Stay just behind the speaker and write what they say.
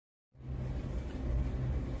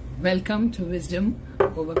Welcome to Wisdom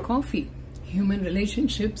Over Coffee. Human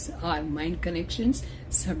relationships are mind connections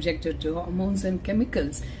subjected to hormones and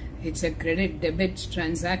chemicals. It's a credit-debit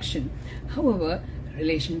transaction. However,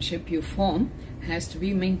 relationship you form has to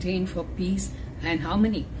be maintained for peace and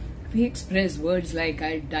harmony. We express words like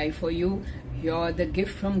 "I'll die for you," "you're the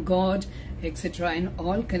gift from God," etc. in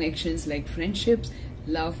all connections like friendships,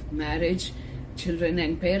 love, marriage, children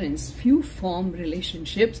and parents. Few form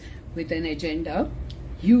relationships with an agenda,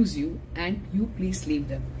 use you and you please leave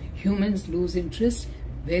them. Humans lose interest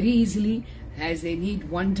very easily as they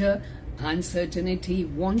need wonder, uncertainty,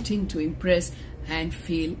 wanting to impress and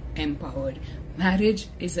feel empowered. Marriage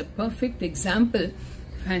is a perfect example.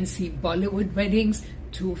 Fancy Bollywood weddings,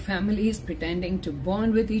 two families pretending to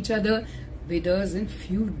bond with each other, withers in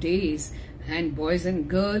few days, and boy and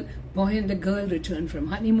the girl return from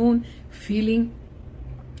honeymoon feeling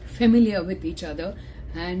familiar with each other,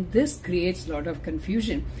 and this creates a lot of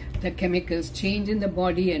confusion. The chemicals change in the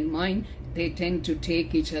body and mind. They tend to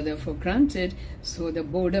take each other for granted, so the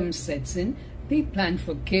boredom sets in. They plan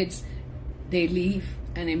for kids, they leave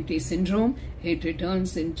an empty syndrome. It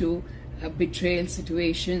returns into betrayal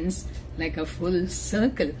situations like a full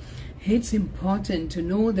circle. It's important to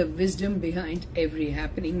know the wisdom behind every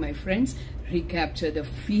happening, my friends. Recapture the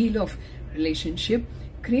feel of relationship.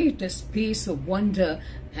 Create a space of wonder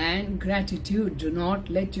and gratitude. Do not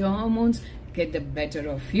let your hormones get the better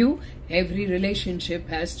of you. Every relationship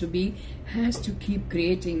has to keep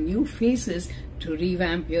creating new faces to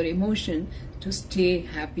revamp your emotion, to stay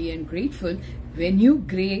happy and grateful. When you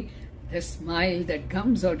gray, the smile that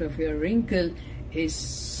comes out of your wrinkle is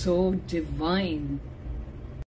so divine.